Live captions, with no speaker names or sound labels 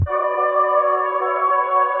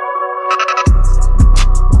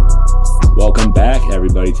Welcome back,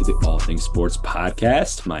 everybody, to the All Things Sports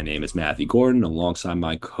Podcast. My name is Matthew Gordon, alongside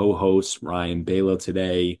my co-host Ryan Balo.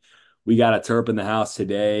 Today, we got a Terp in the house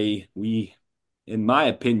today. In my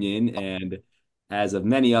opinion, and as of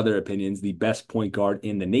many other opinions, the best point guard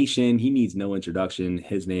in the nation. He needs no introduction.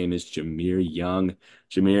 His name is Jahmir Young.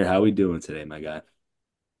 Jahmir, how we doing today, my guy?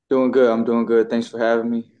 Doing good. I'm doing good. Thanks for having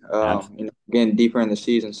me. Abs- Getting deeper in the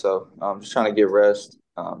season, so I'm just trying to get rest.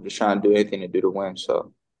 Just trying to do anything to do to win.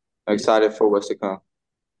 So I'm excited for what's to come.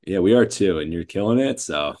 Yeah, we are too, and you're killing it.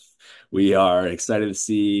 So we are excited to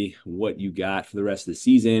see what you got for the rest of the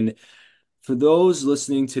season. For those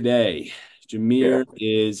listening today, Yeah. Jahmir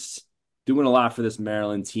is doing a lot for this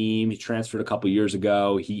Maryland team. He transferred a couple years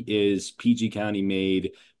ago. He is PG County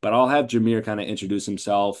made, but I'll have Jahmir kind of introduce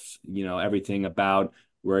himself, everything about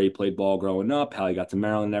where he played ball growing up, how he got to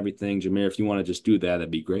Maryland and everything. Jahmir, if you want to just do that,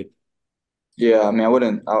 that'd be great. Yeah. I mean, I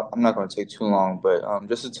wouldn't. I'm not going to take too long, but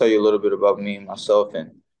just to tell you a little bit about me, myself,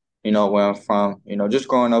 and where I'm from. Just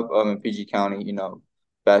growing up in PG County.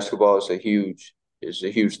 Basketball is a huge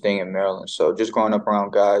thing in Maryland. So just growing up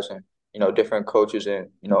around guys and different coaches and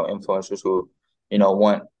influencers who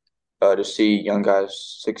want to see young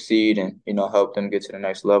guys succeed and help them get to the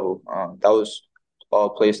next level. That was all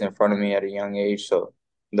placed in front of me at a young age. So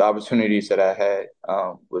the opportunities that I had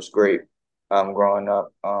was great growing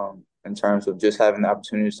up in terms of just having the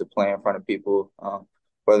opportunities to play in front of people,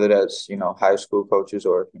 whether that's high school coaches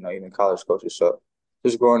or even college coaches. So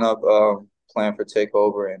just growing up playing for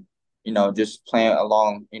Takeover and just playing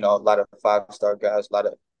along a lot of five-star guys, a lot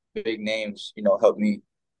of big names helped me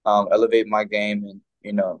elevate my game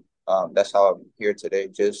and that's how I'm here today.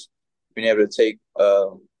 Just being able to take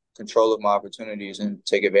control of my opportunities and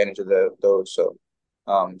take advantage of those. So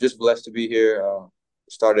just blessed to be here.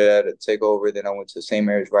 Started at a takeover, then I went to St.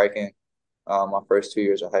 Mary's Riken my first 2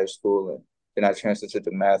 years of high school, and then I transferred to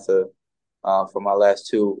DeMatha for my last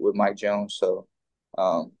two with Mike Jones. So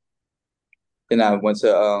um, then I went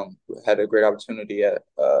to had a great opportunity at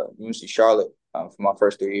UNC Charlotte for my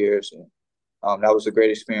first 3 years, and that was a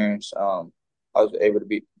great experience. I was able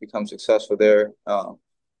to become successful there. And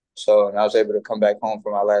I was able to come back home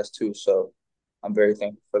for my last two. So I'm very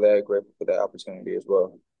thankful for that, grateful for that opportunity as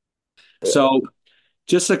well. Yeah. So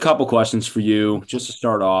just a couple questions for you, just to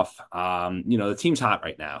start off. The team's hot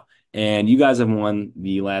right now, and you guys have won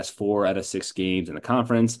the last 4 out of 6 games in the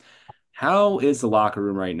conference. How is the locker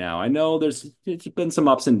room right now? I know it's been some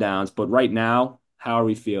ups and downs, but right now, how are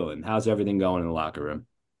we feeling? How's everything going in the locker room?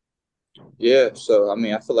 Yeah. So I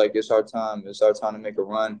mean, I feel like it's our time. It's our time to make a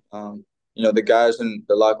run. The guys in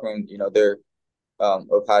the locker room, they're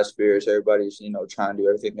of high spirits. Everybody's, trying to do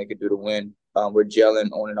everything they can do to win. We're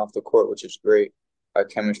gelling on and off the court, which is great. Our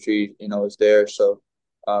chemistry, is there. So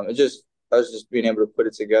it just us just being able to put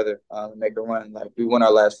it together and make a run. Like we won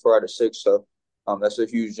our last 4 out of 6, so that's a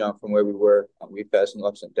huge jump from where we were. We've had some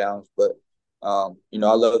ups and downs, but I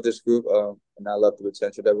love this group and I love the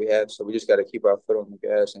potential that we have. So we just got to keep our foot on the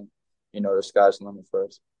gas, and the sky's the limit for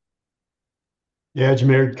us. Yeah,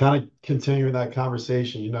 Jameer, kind of continuing that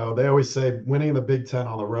conversation, they always say winning the Big Ten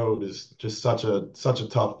on the road is just such a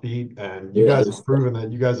tough feat. And you Yeah, guys have proven that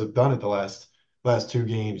you guys have done it the last 2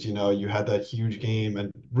 games. You had that huge game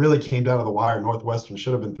and really came down to the wire. Northwestern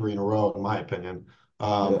should have been 3 in a row, in my opinion.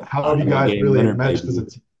 yeah. How have you Iowa guys game really winner, meshed as a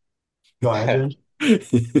baby. team? Go ahead,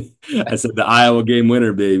 James. I said the Iowa game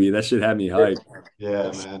winner, baby. That should have me hyped.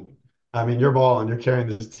 Yeah, man. I mean, you're balling. You're carrying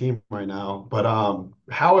this team right now. But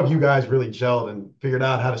how have you guys really gelled and figured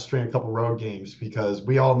out how to string a couple road games? Because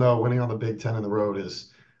we all know winning on the Big Ten on the road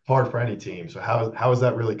is hard for any team. So how has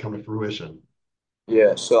that really come to fruition?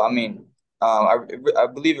 Yeah, so I mean, I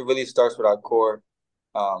believe it really starts with our core.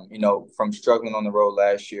 From struggling on the road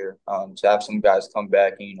last year, to have some guys come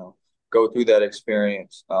back and go through that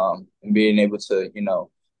experience, and being able to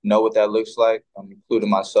know what that looks like, including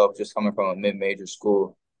myself, just coming from a mid-major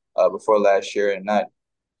school before last year and not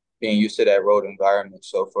being used to that road environment.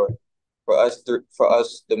 So for us,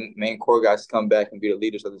 the main core guys to come back and be the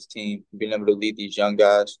leaders of this team, being able to lead these young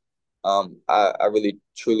guys, I really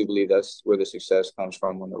truly believe that's where the success comes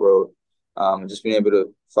from on the road. Just being able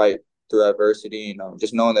to fight through adversity,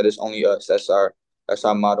 just knowing that it's only us. That's our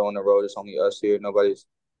motto on the road. It's only us here. Nobody's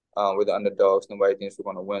we're the underdogs. Nobody thinks we're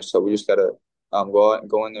going to win. So we just gotta go out and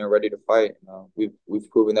go in there ready to fight.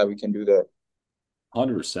 We've proven that we can do that.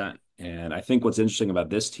 100%. And I think what's interesting about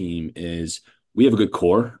this team is we have a good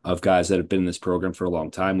core of guys that have been in this program for a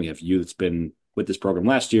long time. We have you that's been with this program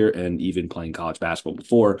last year and even playing college basketball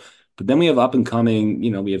before. But then we have up and coming,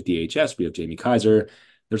 we have DHS, we have Jamie Kaiser.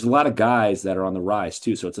 There's a lot of guys that are on the rise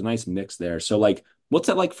too. So it's a nice mix there. So like What's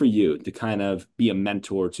it like for you to kind of be a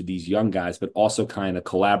mentor to these young guys, but also kind of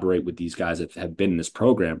collaborate with these guys that have been in this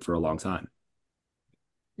program for a long time?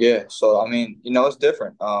 Yeah, so I mean, it's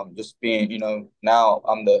different. Just being, now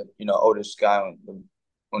I'm the, oldest guy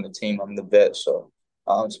on the team. I'm the vet, so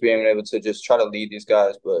just being able to just try to lead these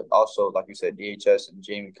guys, but also, like you said, DHS and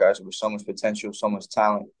Jamie Carson with so much potential, so much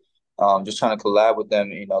talent. Just trying to collab with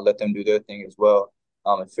them, and, let them do their thing as well,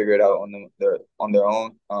 and figure it out on their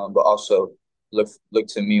own. But also look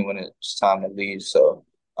to me when it's time to lead. So,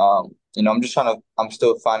 I'm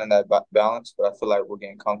still finding that balance, but I feel like we're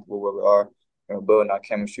getting comfortable where we are, building our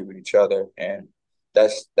chemistry with each other, and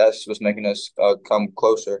that's what's making us come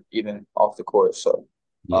closer, even off the court. So,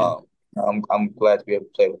 Yeah. um, I'm glad to be able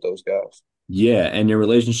to play with those guys. Yeah, and your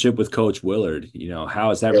relationship with Coach Willard, how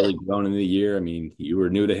has that Yeah, really grown in the year? I mean, you were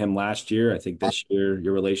new to him last year. I think this year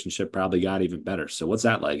your relationship probably got even better. So what's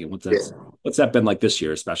that like? And yeah, what's that been like this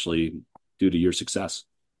year, especially due to your success?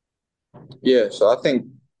 yeah. So I think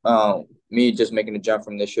me just making the jump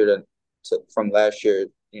from this year from last year,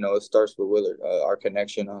 it starts with Willard, our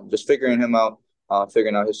connection, just figuring him out,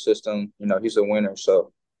 figuring out his system. He's a winner,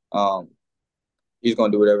 so um, he's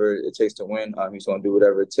going to do whatever it takes to win. He's going to do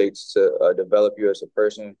whatever it takes to develop you as a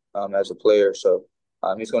person, as a player. So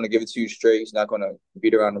he's going to give it to you straight. He's not going to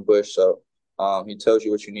beat around the bush. So he tells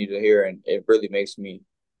you what you need to hear, and it really makes me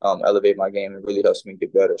elevate my game. It really helps me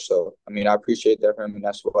get better. So, I mean, I appreciate that from him, and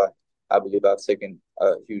that's why I believe I've taken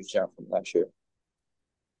a huge jump from last year.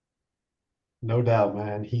 No doubt,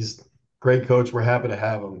 man. He's great coach. We're happy to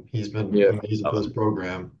have him. He's been Yeah. amazing for this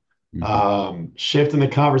program. Mhm. Shifting the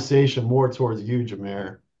conversation more towards you,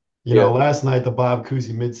 Jahmir. Yeah. Last night the Bob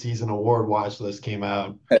Cousy midseason award watch list came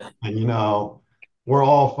out, and we're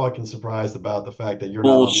all fucking surprised about the fact that you're not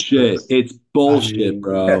on the Bullshit. list. It's I bullshit, mean,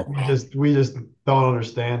 bro. we just don't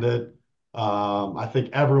understand it. I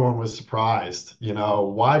think everyone was surprised.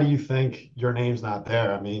 Why do you think your name's not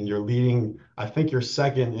there? I mean, you're leading. I think you're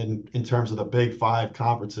second in terms of the Big Five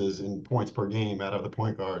conferences in points per game out of the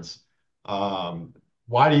point guards. Um,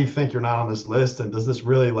 why do you think you're not on this list? And does this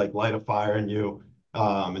really like light a fire in you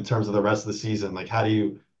in terms of the rest of the season? Like, how do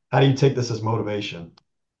you take this as motivation?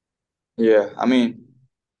 Yeah. I mean,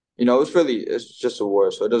 it's just a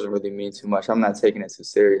war, so it doesn't really mean too much. I'm not taking it too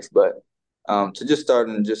serious, but to just start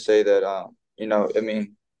and just say that, I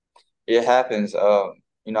mean, it happens. I'm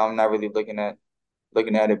not really looking at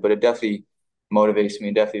it, but it definitely motivates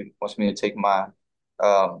me. Definitely wants me to take my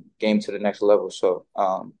game to the next level. So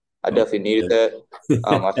I Oh, definitely needed shit. that.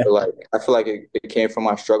 I feel like it came from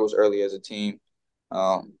my struggles early as a team,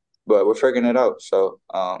 um, but we're figuring it out. So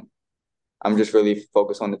I'm just really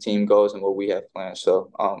focused on the team goals and what we have planned.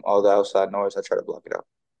 So all the outside noise, I try to block it out.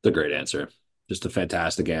 It's a great answer. Just a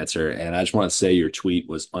fantastic answer. And I just want to say your tweet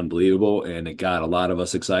was unbelievable and it got a lot of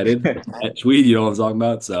us excited. That tweet, you know what I'm talking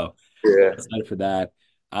about? So Yeah, excited for that.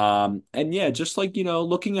 And yeah, just like,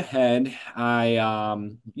 looking ahead,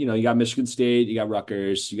 you got Michigan State, you got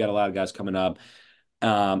Rutgers, you got a lot of guys coming up.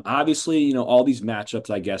 Obviously, all these matchups,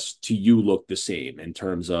 I guess, to you look the same in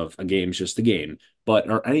terms of a game's just a game. But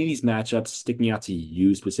are any of these matchups sticking out to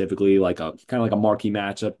you specifically, like a kind of like a marquee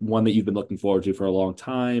matchup, one that you've been looking forward to for a long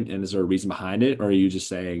time? And is there a reason behind it? Or are you just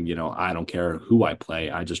saying, I don't care who I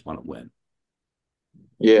play, I just want to win?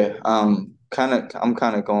 yeah. I'm kind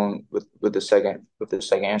of going with the second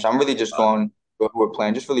answer. I'm really just going with who we're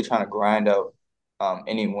playing, just really trying to grind out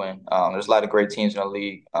any win. There's a lot of great teams in the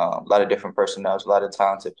league, a lot of different personnel, a lot of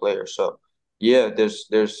talented players. So yeah,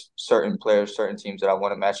 there's certain players, certain teams that I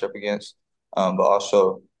want to match up against, but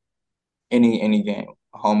also any game,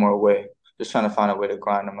 home or away, just trying to find a way to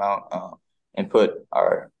grind them out, and put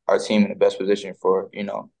our team in the best position for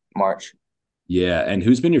March. Yeah. And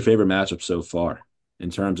who's been your favorite matchup so far in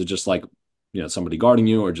terms of just like, somebody guarding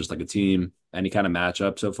you or just like a team, any kind of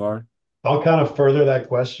matchup so far? I'll kind of further that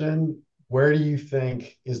question. Where do you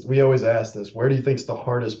think we always ask this, where do you think is the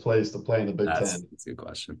hardest place to play in the Big Ten? That's a good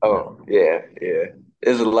question. Yeah. Oh yeah, yeah.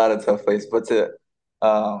 There's a lot of tough plays, but to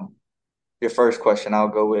um your first question, I'll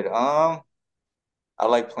go with I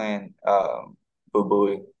like playing Boo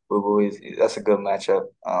Booey. Boo Booey is that's a good matchup.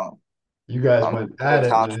 You guys went More at it,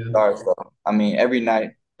 talented man. guards though. I mean, every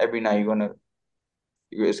night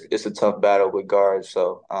it's a tough battle with guards.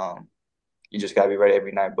 So you just gotta be ready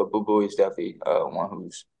every night. But Boo Booey is definitely one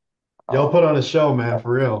who's Y'all um put on a show, man,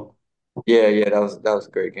 for real. yeah, that was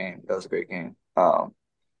a great game. That was a great game.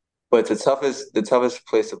 But the toughest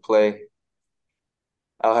place to play,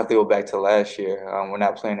 I'll have to go back to last year. We're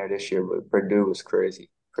not playing there this year, but Purdue was crazy.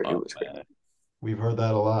 Purdue Oh, was crazy, man. We've heard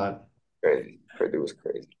that a lot. crazy. Purdue was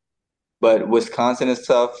crazy. But Wisconsin is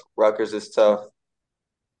tough. Rutgers is tough.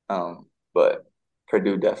 But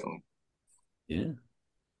Purdue definitely. Yeah,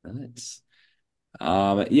 nice.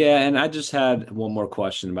 Yeah, and I just had one more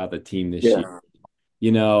question about the team this year. Yeah.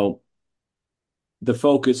 You know, the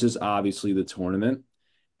focus is obviously the tournament,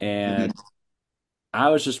 and Hmm. I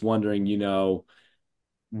was just wondering,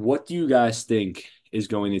 what do you guys think is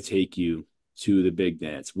going to take you to the big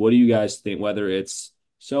dance? What do you guys think, whether it's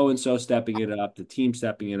so and so stepping it up, the team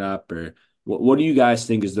stepping it up, or what do you guys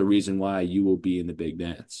think is the reason why you will be in the big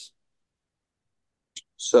dance?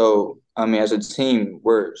 So, I mean, as a team,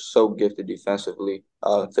 we're so gifted defensively,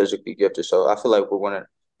 physically gifted. So I feel like we're one of,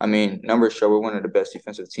 I mean, numbers show we're one of the best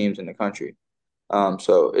defensive teams in the country. I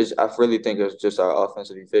really think it's just our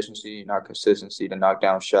offensive efficiency and our consistency to knock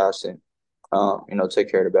down shots and,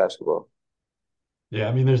 take care of the basketball. Yeah,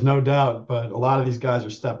 I mean, there's no doubt, but a lot of these guys are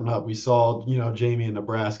stepping up. We saw, Jamie in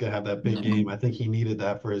Nebraska have that big game. Hmm. I think he needed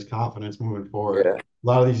that for his confidence moving forward. Yeah. A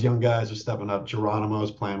lot of these young guys are stepping up.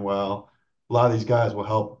 Geronimo's playing well. A lot of these guys will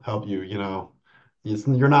help you,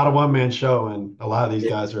 you're not a one-man show, and a lot of these Yeah.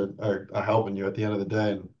 guys are helping you at the end of the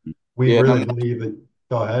day. And we Yeah. really believe that.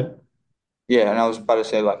 Go ahead. Yeah, and I was about to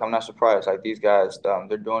say, like, I'm not surprised. Like, these guys,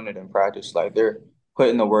 they're doing it in practice. Like, they're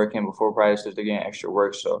putting the work in before practice. They're getting extra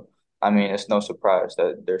work. So, I mean, it's no surprise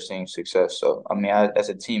that they're seeing success. So, I mean, as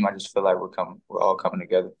a team, I just feel like we're all coming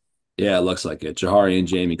together. Yeah, it looks like it. Jahari and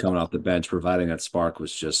Jamie coming off the bench, providing that spark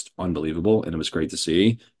was just unbelievable, and it was great to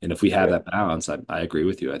see. And if we have Yeah. that balance, I agree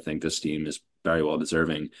with you. I think this team is very well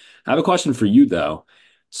deserving. I have a question for you, though.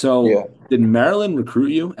 So, Yeah. did Maryland recruit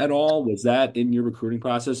you at all? Was that in your recruiting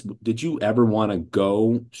process? Did you ever want to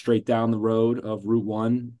go straight down the road of Route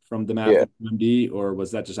One from Yeah. DeMatha to MD, or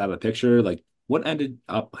was that just out of the picture? Like, what ended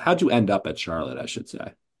up? How'd you end up at Charlotte? I should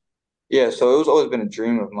say. Yeah, so it was always been a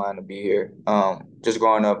dream of mine to be here. Just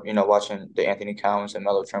growing up, watching the Anthony Collins and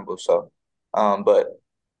Melo Trimble. So, but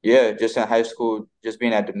yeah, just in high school, just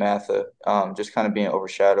being at DeMatha, just kind of being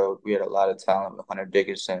overshadowed. We had a lot of talent with Hunter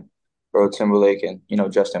Dickinson, Earl Timberlake, and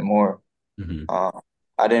Justin Moore. Mhm. Um,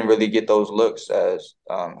 I didn't really get those looks as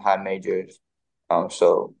high majors.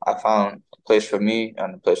 So I found a place for me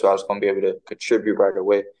and a place where I was going to be able to contribute right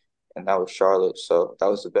away, and that was Charlotte. So that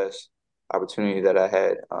was the best opportunity that I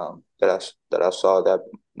had, that I saw, that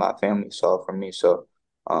my family saw from me. So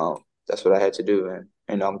that's what I had to do,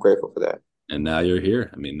 and I'm grateful for that. And now you're here.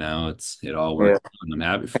 I mean, now it all Yeah, worked out, and I'm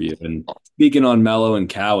happy for you. And speaking on Mello and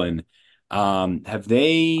Cowan, have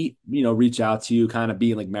they, reached out to you kind of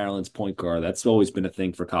being like Maryland's point guard? That's always been a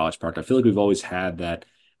thing for College Park. I feel like we've always had that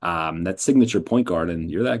signature point guard, and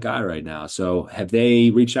you're that guy right now. So have they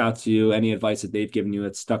reached out to you? Any advice that they've given you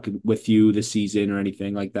that's stuck with you this season or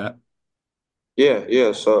anything like that?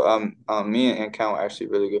 yeah. So me and Count were actually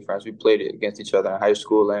really good friends. We played against each other in high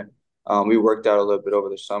school, and we worked out a little bit over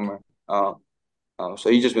the summer. So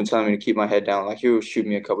he's just been telling me to keep my head down. Like he would shoot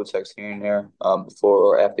me a couple texts here and there, before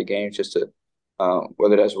or after games, just to,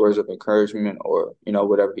 whether that's words of encouragement or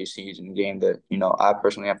whatever he sees in the game that I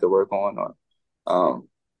personally have to work on, or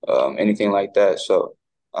um, anything like that. So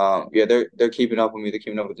yeah, they're keeping up with me. They're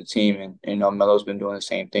keeping up with the team, and Melo's been doing the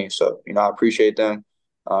same thing. So I appreciate them.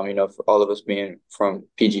 For all of us being from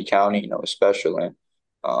PG County, it's special, and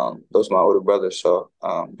those are my older brothers. So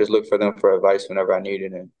just look for them for advice whenever I need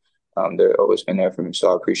it, and they've always been there for me.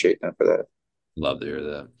 So I appreciate them for that. Love to hear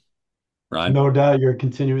that. Ryan? No doubt you're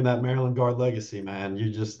continuing that Maryland guard legacy, man.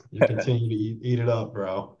 You continue to eat it up,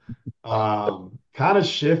 bro. Kind of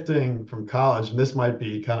shifting from college, and this might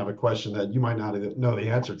be kind of a question that you might not even know the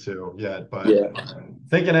answer to yet, but Yeah.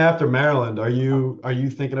 thinking after Maryland, are you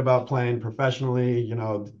thinking about playing professionally?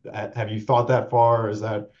 Have you thought that far? Or is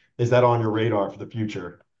that on your radar for the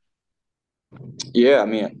future? Yeah,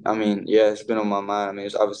 yeah, it's been on my mind. I mean,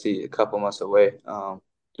 it's obviously a couple months away.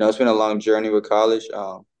 It's been a long journey with college.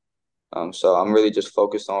 So I'm really just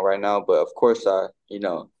focused on right now. But of course, I,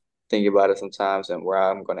 think about it sometimes and where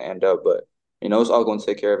I'm going to end up. But it's all going to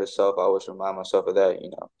take care of itself. I always remind myself of that.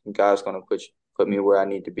 God's going to put me where I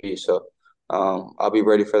need to be. So I'll be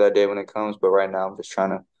ready for that day when it comes. But right now, I'm just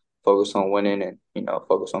trying to focus on winning and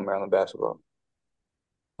focus on Maryland basketball.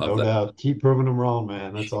 Love No that. doubt. Keep proving them wrong,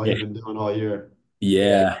 man. That's all you've been doing all year.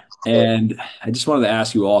 Yeah. Yeah. And I just wanted to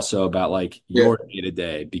ask you also about like Yeah. your day to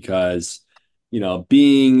day because,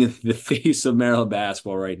 being the face of Maryland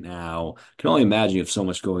basketball right now, I can only imagine you have so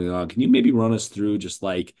much going on. Can you maybe run us through just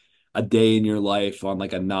like a day in your life on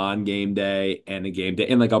like a non-game day and a game day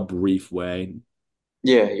in like a brief way?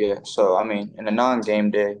 Yeah. So I mean, in a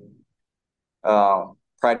non-game day,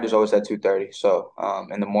 practice always at 2:30. So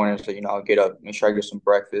in the morning, so I'll get up, make sure I get some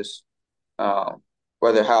breakfast.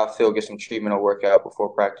 Whether how I feel, get some treatment or workout before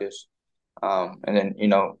practice. And then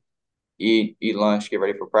eat lunch, get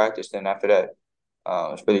ready for practice. Then after that,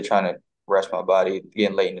 it's really trying to rest my body.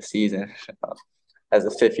 Getting late in the season as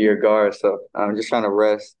a fifth year guard, so I'm just trying to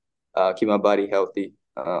rest, keep my body healthy.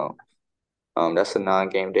 That's a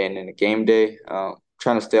non-game day, and then the game day,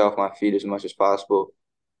 trying to stay off my feet as much as possible.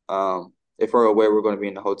 If we're away, we're going to be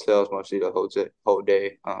in the hotels mostly the whole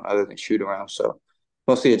day, other than shoot around. So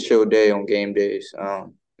mostly a chill day on game days.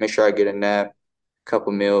 Make sure I get a nap,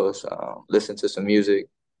 couple meals, listen to some music,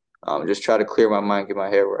 just try to clear my mind, get my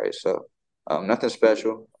head right. So nothing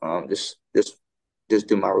special. Just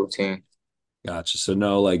do my routine. Gotcha. So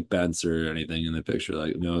no like bents or anything in the picture,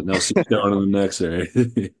 like no seats going in the mix or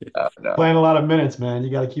anything. No. Playing a lot of minutes, man.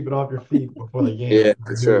 You got to keep it off your feet before the game. Yeah, I for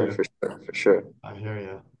hear sure, you. for sure, for sure. I hear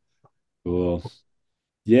you. Cool.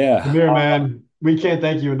 Yeah. Jahmir, man, we can't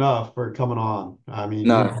thank you enough for coming on. I mean,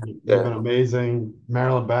 No, you've yeah, been amazing.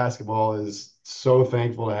 Maryland basketball is so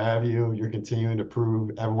thankful to have you. You're continuing to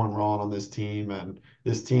prove everyone wrong on this team, and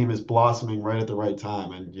this team is blossoming right at the right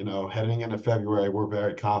time. And heading into February, we're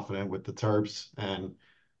very confident with the Terps, and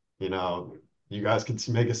you guys can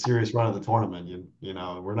make a serious run at the tournament.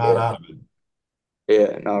 We're not yeah. out of it.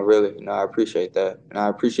 Yeah, no, really, no, I appreciate that, and I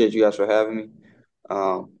appreciate you guys for having me.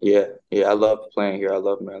 Yeah, yeah, I love playing here. I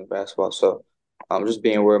love Maryland basketball. So, just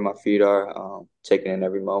being where my feet are, taking in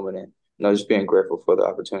every moment, and just being grateful for the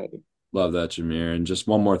opportunity. Love that, Jahmir. And just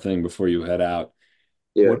one more thing before you head out.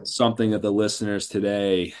 Yeah, What's something that the listeners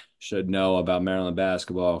today should know about Maryland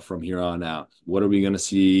basketball from here on out? What are we going to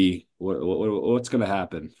see? What's going to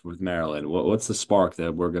happen with Maryland? What's the spark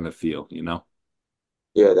that we're going to feel,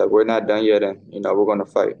 yeah, that we're not done yet, and we're going to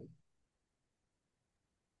fight.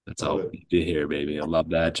 That's Love all it. we need to hear, baby. I love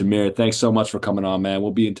that. Jahmir, thanks so much for coming on, man.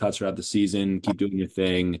 We'll be in touch throughout the season. Keep doing your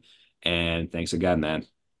thing. And thanks again, man.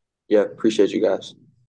 Yeah, appreciate you guys.